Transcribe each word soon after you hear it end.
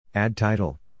Add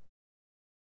title.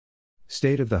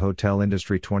 State of the Hotel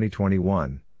Industry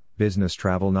 2021, Business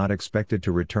Travel not expected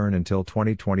to return until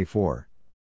 2024.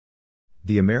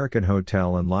 The American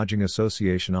Hotel and Lodging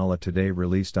Association ALA today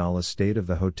released ALA's State of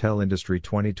the Hotel Industry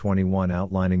 2021,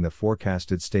 outlining the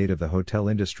forecasted state of the hotel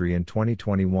industry in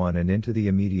 2021 and into the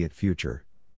immediate future.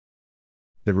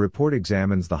 The report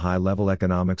examines the high-level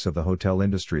economics of the hotel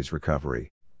industry's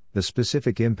recovery, the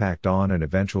specific impact on and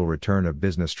eventual return of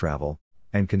business travel,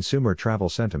 and consumer travel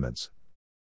sentiments.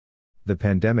 The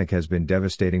pandemic has been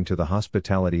devastating to the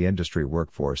hospitality industry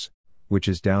workforce, which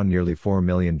is down nearly 4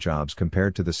 million jobs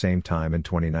compared to the same time in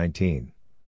 2019.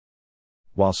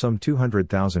 While some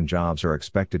 200,000 jobs are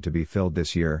expected to be filled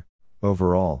this year,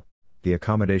 overall, the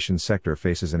accommodation sector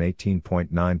faces an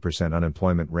 18.9%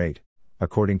 unemployment rate,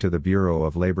 according to the Bureau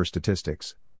of Labor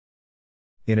Statistics.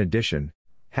 In addition,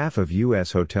 half of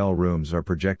U.S. hotel rooms are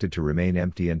projected to remain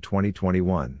empty in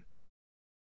 2021.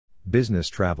 Business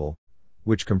travel,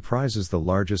 which comprises the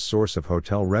largest source of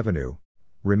hotel revenue,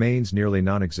 remains nearly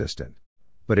non-existent,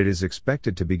 but it is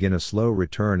expected to begin a slow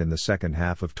return in the second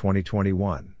half of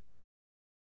 2021.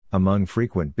 Among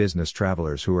frequent business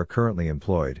travelers who are currently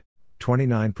employed,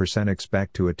 29%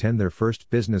 expect to attend their first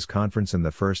business conference in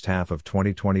the first half of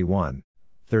 2021,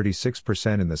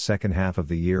 36% in the second half of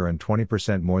the year, and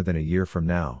 20% more than a year from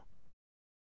now.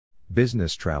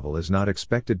 Business travel is not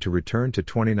expected to return to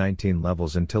 2019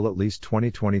 levels until at least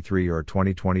 2023 or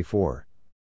 2024.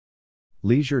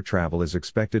 Leisure travel is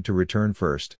expected to return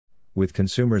first, with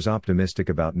consumers optimistic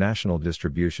about national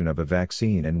distribution of a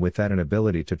vaccine and with that an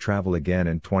ability to travel again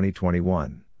in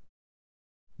 2021.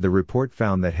 The report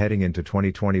found that heading into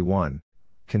 2021,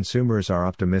 consumers are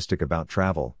optimistic about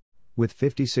travel, with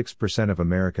 56% of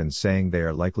Americans saying they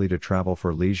are likely to travel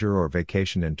for leisure or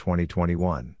vacation in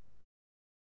 2021.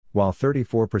 While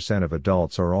 34% of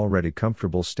adults are already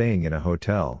comfortable staying in a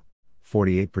hotel,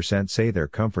 48% say their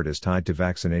comfort is tied to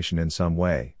vaccination in some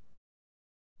way.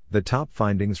 The top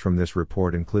findings from this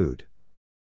report include: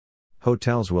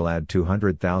 hotels will add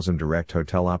 200,000 direct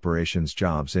hotel operations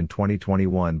jobs in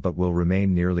 2021 but will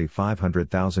remain nearly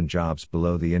 500,000 jobs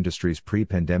below the industry's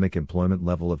pre-pandemic employment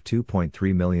level of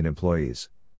 2.3 million employees.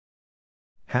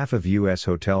 Half of U.S.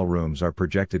 hotel rooms are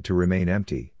projected to remain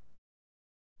empty.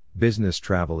 Business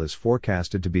travel is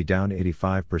forecasted to be down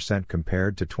 85%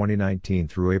 compared to 2019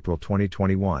 through April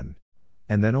 2021,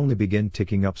 and then only begin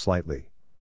ticking up slightly.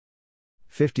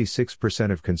 56%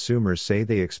 of consumers say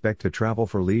they expect to travel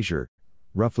for leisure,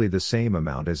 roughly the same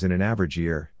amount as in an average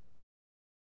year.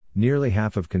 Nearly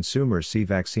half of consumers see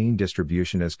vaccine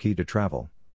distribution as key to travel.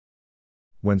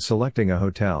 When selecting a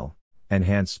hotel,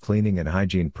 enhanced cleaning and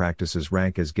hygiene practices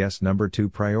rank as guest number 2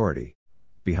 priority,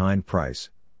 behind price.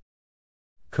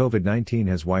 COVID-19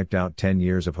 has wiped out 10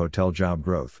 years of hotel job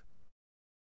growth.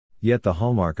 Yet the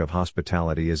hallmark of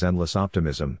hospitality is endless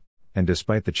optimism, and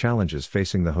despite the challenges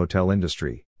facing the hotel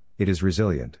industry, it is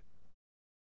resilient.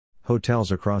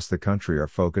 Hotels across the country are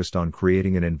focused on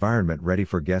creating an environment ready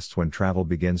for guests when travel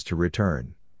begins to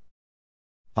return.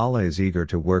 ALA is eager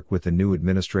to work with the new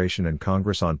administration and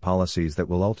Congress on policies that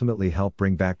will ultimately help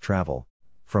bring back travel,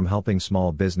 from helping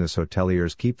small business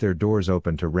hoteliers keep their doors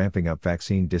open to ramping up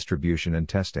vaccine distribution and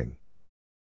testing.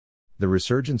 The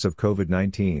resurgence of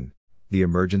COVID-19, the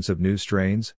emergence of new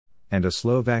strains, and a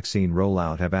slow vaccine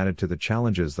rollout have added to the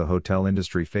challenges the hotel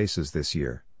industry faces this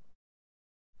year.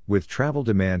 With travel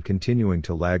demand continuing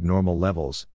to lag normal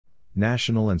levels,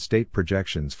 national and state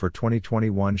projections for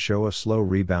 2021 show a slow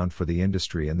rebound for the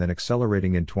industry and then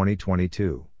accelerating in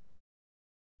 2022.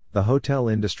 The hotel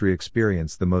industry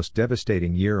experienced the most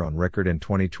devastating year on record in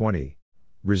 2020,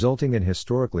 resulting in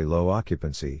historically low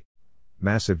occupancy,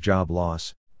 massive job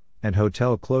loss, and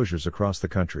hotel closures across the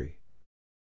country.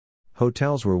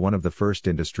 Hotels were one of the first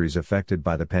industries affected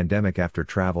by the pandemic after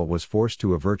travel was forced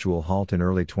to a virtual halt in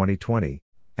early 2020,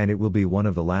 and it will be one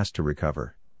of the last to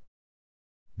recover.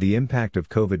 The impact of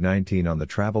COVID-19 on the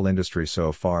travel industry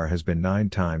so far has been 9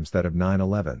 times that of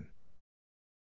 9/11.